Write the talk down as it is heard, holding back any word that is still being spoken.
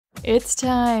It's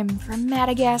time for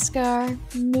Madagascar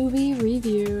movie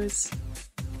reviews.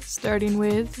 Starting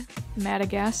with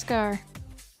Madagascar.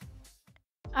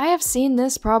 I have seen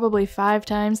this probably 5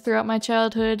 times throughout my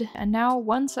childhood, and now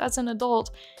once as an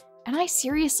adult, and I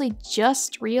seriously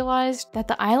just realized that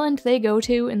the island they go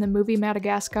to in the movie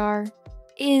Madagascar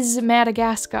is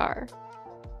Madagascar.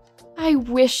 I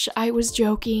wish I was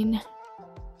joking.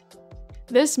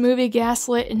 This movie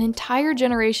gaslit an entire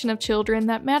generation of children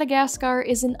that Madagascar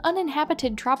is an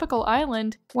uninhabited tropical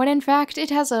island, when in fact it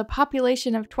has a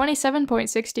population of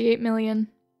 27.68 million.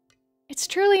 It's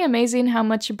truly amazing how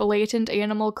much blatant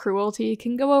animal cruelty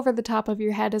can go over the top of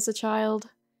your head as a child.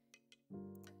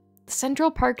 The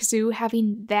Central Park Zoo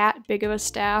having that big of a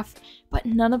staff, but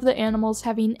none of the animals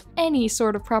having any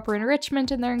sort of proper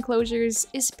enrichment in their enclosures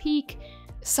is peak.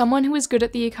 Someone who is good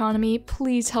at the economy,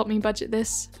 please help me budget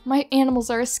this. My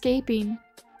animals are escaping.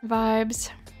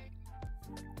 Vibes.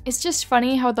 It's just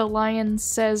funny how the lion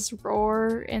says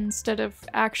roar instead of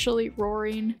actually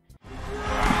roaring.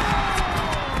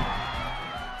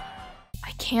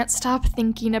 I can't stop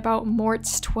thinking about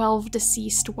Mort's 12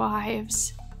 deceased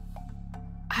wives.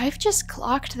 I've just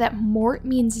clocked that Mort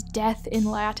means death in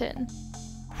Latin.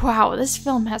 Wow, this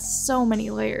film has so many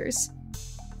layers.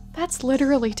 That's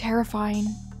literally terrifying.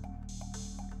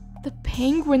 The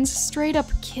penguins straight up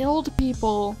killed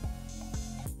people.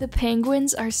 The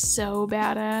penguins are so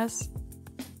badass.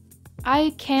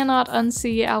 I cannot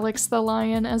unsee Alex the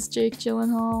Lion as Jake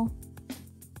Gyllenhaal.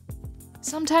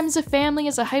 Sometimes a family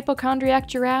is a hypochondriac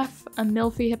giraffe, a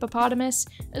milfy hippopotamus,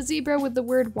 a zebra with the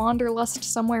word wanderlust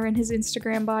somewhere in his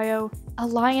Instagram bio, a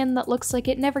lion that looks like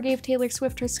it never gave Taylor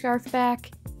Swift her scarf back,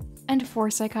 and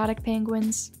 4 psychotic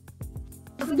penguins.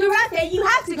 Giraffe, you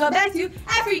have to go back to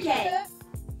Africa!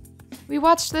 We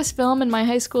watched this film in my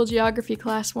high school geography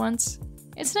class once.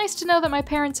 It's nice to know that my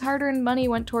parents' hard-earned money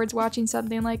went towards watching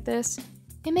something like this.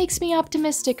 It makes me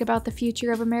optimistic about the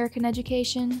future of American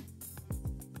education.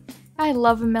 I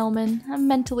love Melman, a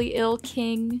mentally ill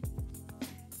king.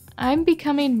 I'm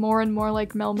becoming more and more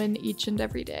like Melman each and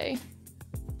every day.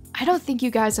 I don't think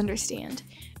you guys understand.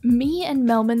 Me and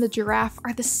Melman the giraffe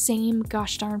are the same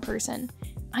gosh darn person.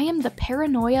 I am the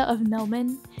paranoia of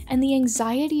Melman and the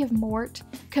anxiety of Mort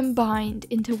combined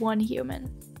into one human.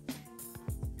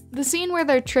 The scene where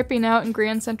they're tripping out in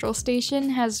Grand Central Station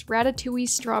has Ratatouille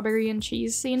strawberry and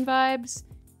cheese scene vibes,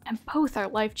 and both are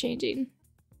life-changing.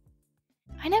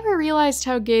 I never realized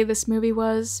how gay this movie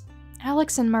was.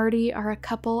 Alex and Marty are a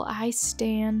couple I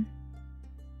stan.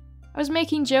 I was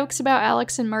making jokes about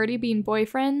Alex and Marty being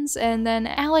boyfriends, and then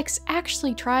Alex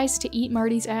actually tries to eat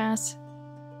Marty's ass.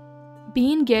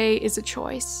 Being gay is a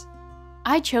choice.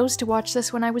 I chose to watch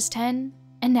this when I was 10,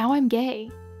 and now I'm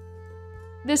gay.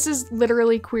 This is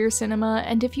literally queer cinema,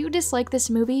 and if you dislike this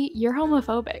movie, you're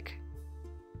homophobic.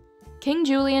 King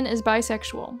Julian is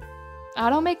bisexual. I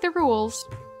don't make the rules.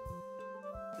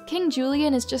 King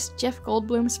Julian is just Jeff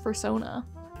Goldblum's persona.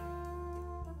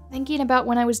 Thinking about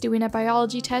when I was doing a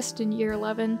biology test in year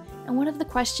 11, and one of the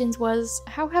questions was,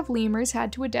 how have lemurs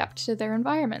had to adapt to their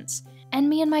environments? And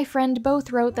me and my friend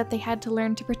both wrote that they had to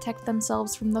learn to protect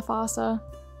themselves from the fossa.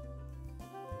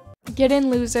 Get in,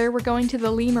 loser, we're going to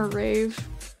the lemur rave.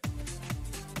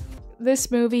 This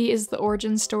movie is the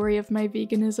origin story of my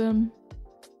veganism.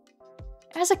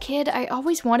 As a kid, I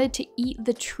always wanted to eat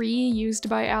the tree used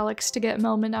by Alex to get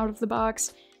Melman out of the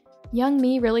box. Young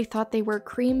me really thought they were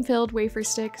cream-filled wafer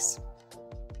sticks.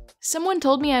 Someone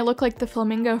told me I look like the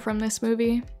flamingo from this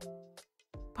movie.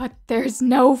 But there's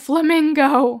no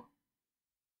flamingo!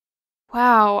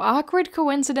 Wow, awkward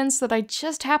coincidence that I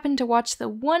just happened to watch the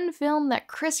one film that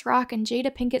Chris Rock and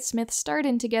Jada Pinkett Smith starred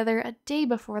in together a day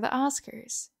before the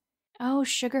Oscars. Oh,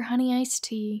 sugar honey iced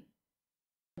tea.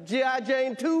 G.I.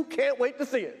 Jane 2, can't wait to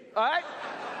see it, alright?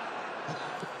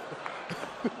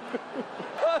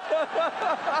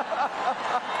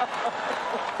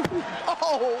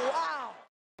 Oh, wow!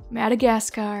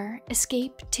 Madagascar,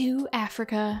 escape to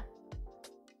Africa.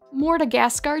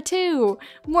 Madagascar too!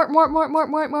 Mort.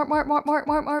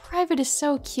 Private is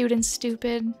so cute and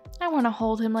stupid. I want to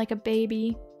hold him like a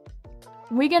baby.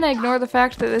 We gonna ignore the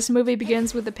fact that this movie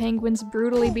begins with the penguins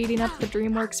brutally beating up the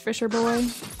DreamWorks Fisher Boy?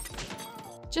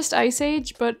 Just Ice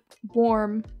Age, but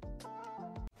warm.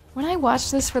 When I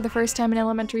watched this for the first time in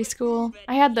elementary school,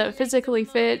 I had the Physically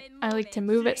Fit, I Like to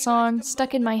Move It song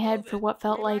stuck in my head for what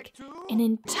felt like an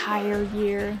entire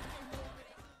year.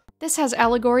 This has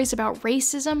allegories about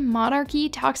racism, monarchy,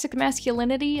 toxic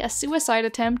masculinity, a suicide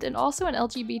attempt, and also an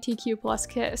LGBTQ+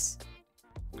 kiss.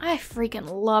 I freaking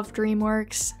love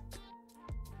DreamWorks.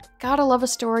 Gotta love a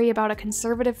story about a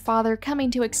conservative father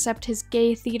coming to accept his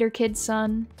gay theater kid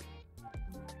son.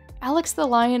 Alex the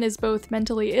lion is both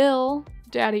mentally ill,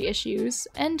 daddy issues,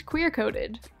 and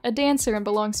queer-coded, a dancer and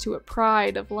belongs to a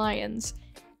pride of lions,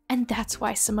 and that's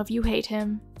why some of you hate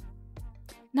him.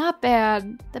 Not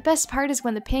bad. The best part is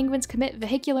when the penguins commit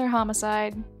vehicular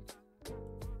homicide.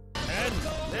 And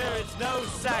there is no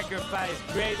sacrifice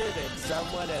greater than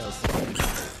someone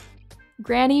else.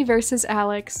 Granny vs.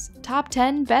 Alex, top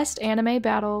 10 best anime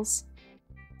battles.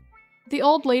 The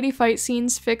old lady fight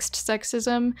scenes fixed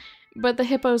sexism, but the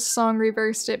Hippo's song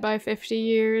reversed it by 50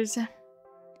 years.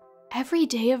 Every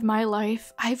day of my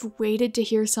life, I've waited to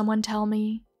hear someone tell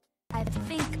me, I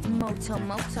think Moto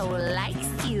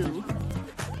likes you.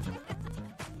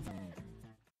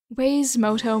 ways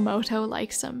Moto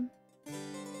likes him.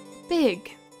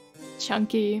 Big,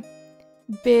 chunky,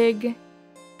 big,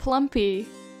 plumpy,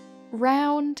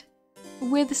 round,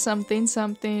 with something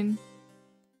something.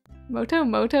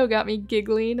 Moto got me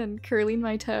giggling and curling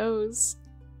my toes.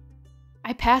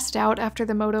 I passed out after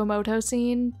the Moto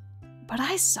scene, but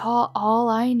I saw all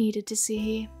I needed to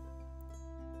see.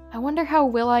 I wonder how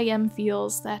will.i.am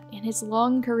feels that in his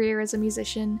long career as a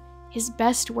musician, his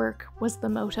best work was the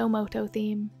Moto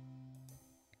theme.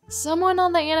 Someone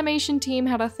on the animation team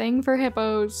had a thing for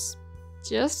hippos.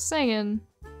 Just saying.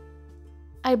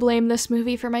 I blame this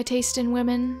movie for my taste in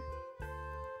women.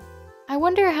 I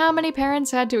wonder how many parents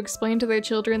had to explain to their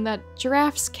children that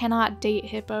giraffes cannot date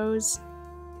hippos.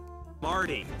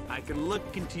 Marty, I can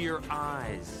look into your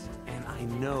eyes, and I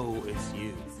know it's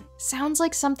you. Sounds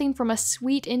like something from a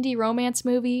sweet indie romance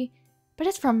movie, but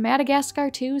it's from Madagascar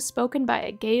 2, spoken by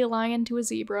a gay lion to a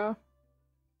zebra.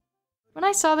 When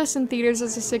I saw this in theaters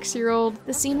as a 6-year-old,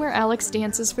 the scene where Alex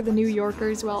dances for the New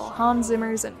Yorkers while Hans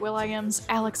Zimmer's and will.i.am's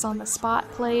Alex on the Spot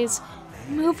plays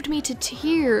moved me to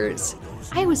tears.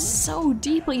 I was so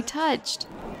deeply touched.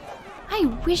 I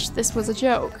wish this was a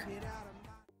joke.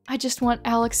 I just want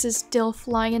Alex's DILF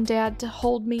lion dad to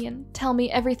hold me and tell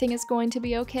me everything is going to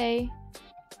be okay.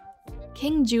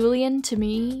 King Julian, to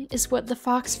me, is what the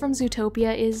fox from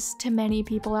Zootopia is to many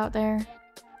people out there.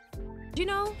 You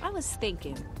know, I was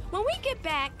thinking, when we get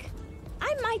back,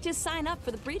 I might just sign up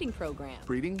for the breeding program.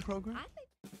 Breeding program?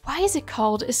 Why is it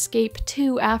called Escape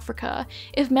to Africa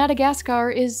if Madagascar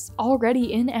is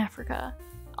already in Africa?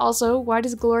 Also, why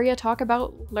does Gloria talk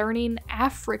about learning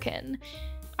African?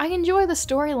 I enjoy the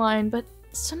storyline, but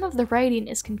some of the writing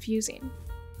is confusing.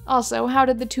 Also, how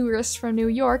did the tourists from New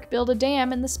York build a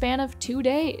dam in the span of 2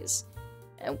 days?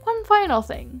 And one final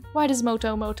thing, why does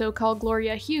Moto call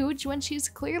Gloria huge when she's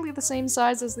clearly the same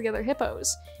size as the other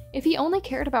hippos? If he only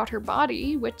cared about her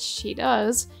body, which he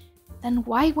does, then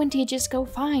why wouldn't he just go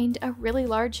find a really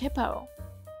large hippo?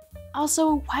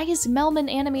 Also, why is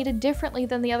Melman animated differently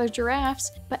than the other giraffes,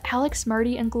 but Alex,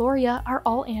 Marty, and Gloria are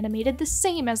all animated the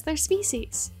same as their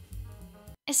species?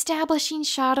 Establishing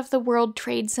shot of the World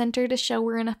Trade Center to show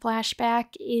we're in a flashback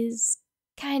is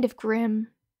kind of grim.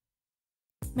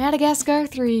 Madagascar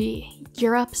 3,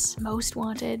 Europe's Most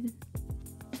Wanted.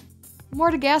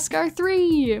 Madagascar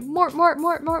 3! More.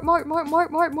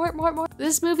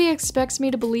 This movie expects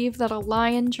me to believe that a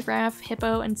lion, giraffe,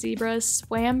 hippo, and zebra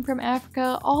swam from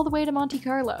Africa all the way to Monte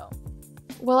Carlo.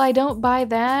 While I don't buy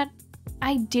that,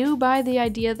 I do buy the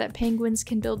idea that penguins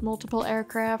can build multiple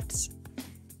aircrafts.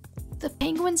 The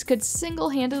penguins could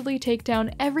single-handedly take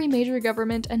down every major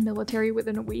government and military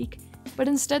within a week, but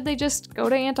instead they just go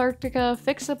to Antarctica,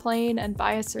 fix a plane, and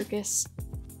buy a circus.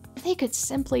 They could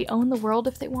simply own the world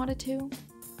if they wanted to,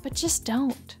 but just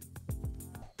don't.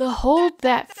 The hold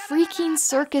that freaking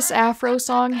circus afro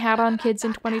song had on kids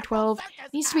in 2012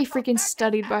 needs to be freaking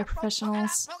studied by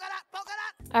professionals.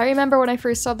 I remember when I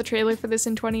first saw the trailer for this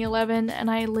in 2011,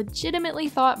 and I legitimately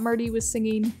thought Marty was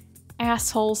singing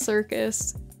Asshole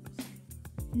Circus.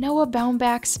 Noah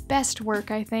Baumbach's best work,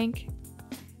 I think.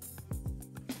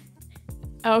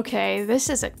 Okay, this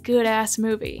is a good-ass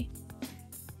movie.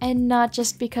 And not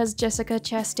just because Jessica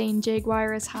Chastain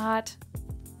Jaguar is hot.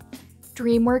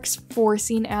 DreamWorks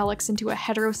forcing Alex into a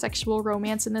heterosexual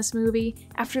romance in this movie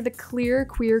after the clear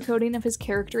queer coding of his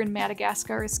character in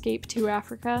Madagascar Escape to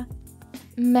Africa.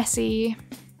 Messy.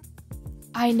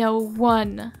 I know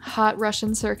one hot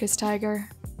Russian circus tiger.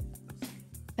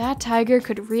 That tiger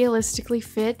could realistically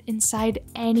fit inside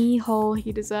any hole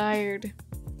he desired.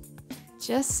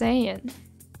 Just saying.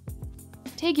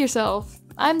 Take yourself.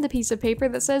 I'm the piece of paper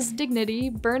that says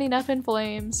dignity burning up in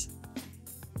flames.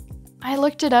 I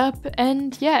looked it up,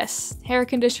 and yes, hair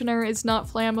conditioner is not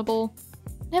flammable.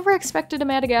 Never expected a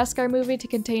Madagascar movie to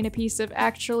contain a piece of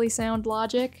actually sound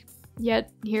logic,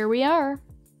 yet here we are.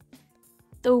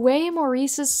 The way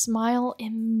Maurice's smile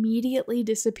immediately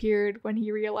disappeared when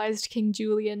he realized King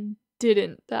Julian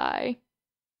didn't die.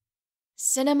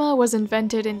 Cinema was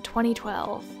invented in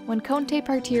 2012 when Conte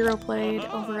Partiro played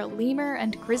over a lemur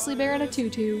and grizzly bear in a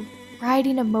tutu,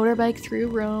 riding a motorbike through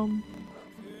Rome.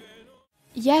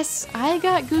 Yes, I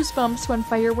got goosebumps when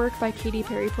Firework by Katy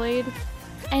Perry played,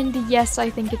 and yes,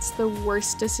 I think it's the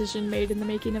worst decision made in the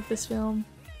making of this film.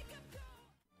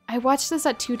 I watched this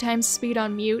at 2 times speed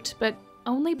on mute, but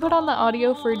only put on the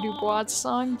audio for Dubois'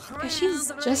 song, because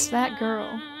she's just that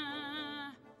girl.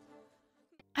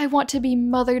 I want to be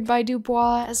mothered by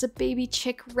Dubois as a baby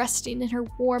chick resting in her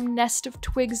warm nest of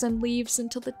twigs and leaves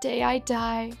until the day I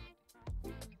die.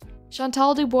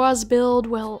 Chantal Dubois' build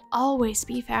will always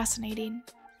be fascinating.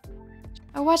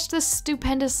 I watched this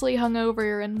stupendously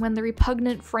hungover, and when the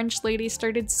repugnant French lady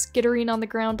started skittering on the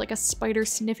ground like a spider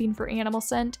sniffing for animal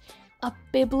scent, a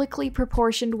biblically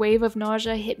proportioned wave of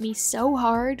nausea hit me so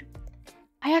hard,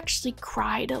 I actually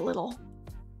cried a little.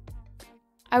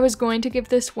 I was going to give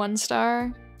this 1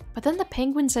 star, but then the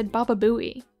penguin said Baba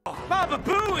Booey. Baba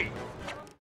Booey!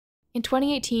 In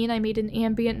 2018, I made an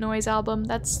ambient noise album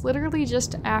that's literally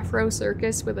just Afro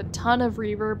Circus with a ton of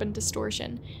reverb and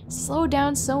distortion, slowed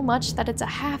down so much that it's a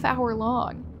half-hour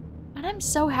long. And I'm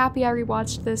so happy I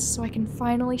rewatched this so I can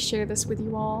finally share this with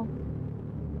you all.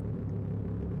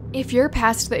 If you're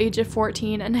past the age of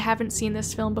 14 and haven't seen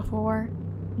this film before,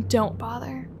 don't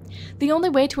bother. The only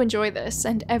way to enjoy this,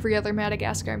 and every other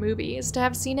Madagascar movie, is to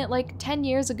have seen it like 10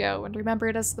 years ago and remember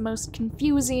it as the most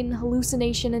confusing,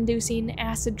 hallucination-inducing,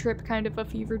 acid trip kind of a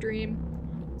fever dream.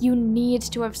 You need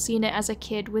to have seen it as a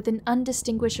kid with an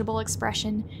undistinguishable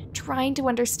expression, trying to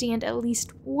understand at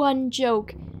least one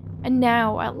joke, and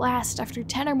now, at last, after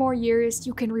 10 or more years,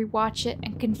 you can rewatch it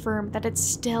and confirm that it's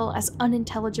still as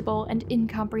unintelligible and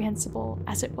incomprehensible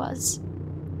as it was.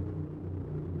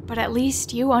 But at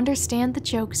least you understand the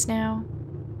jokes now.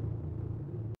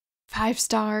 5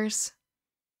 stars.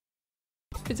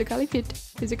 Physically fit,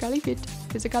 physically fit,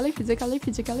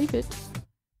 physically fit.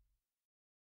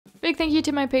 Big thank you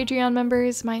to my Patreon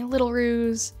members, my Little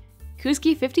Ruse,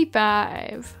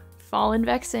 Kuski55, Fallen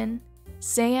Vexen,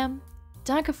 Sam,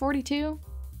 Donka42,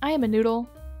 I Am a Noodle,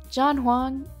 John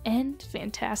Huang, and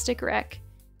Fantastic Wreck.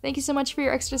 Thank you so much for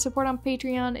your extra support on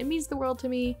Patreon. It means the world to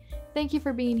me. Thank you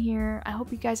for being here. I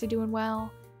hope you guys are doing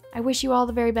well. I wish you all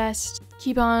the very best.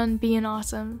 Keep on being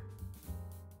awesome.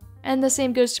 And the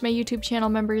same goes to my YouTube channel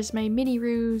members, my Mini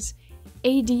Ruse,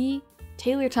 AD,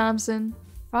 Taylor Thompson,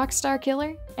 Rockstar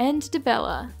Killer, and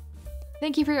Debella.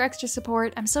 Thank you for your extra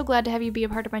support. I'm so glad to have you be a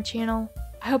part of my channel.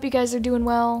 I hope you guys are doing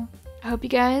well. I hope you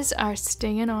guys are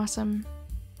staying awesome.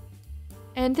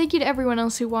 And thank you to everyone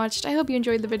else who watched. I hope you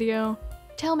enjoyed the video.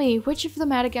 Tell me, which of the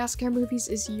Madagascar movies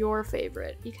is your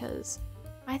favorite? Because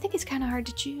I think it's kind of hard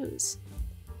to choose.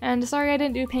 And sorry I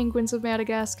didn't do Penguins of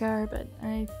Madagascar, but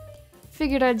I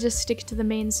figured I'd just stick to the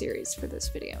main series for this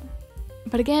video.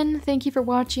 But again, thank you for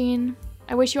watching.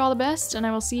 I wish you all the best, and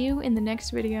I will see you in the next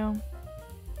video.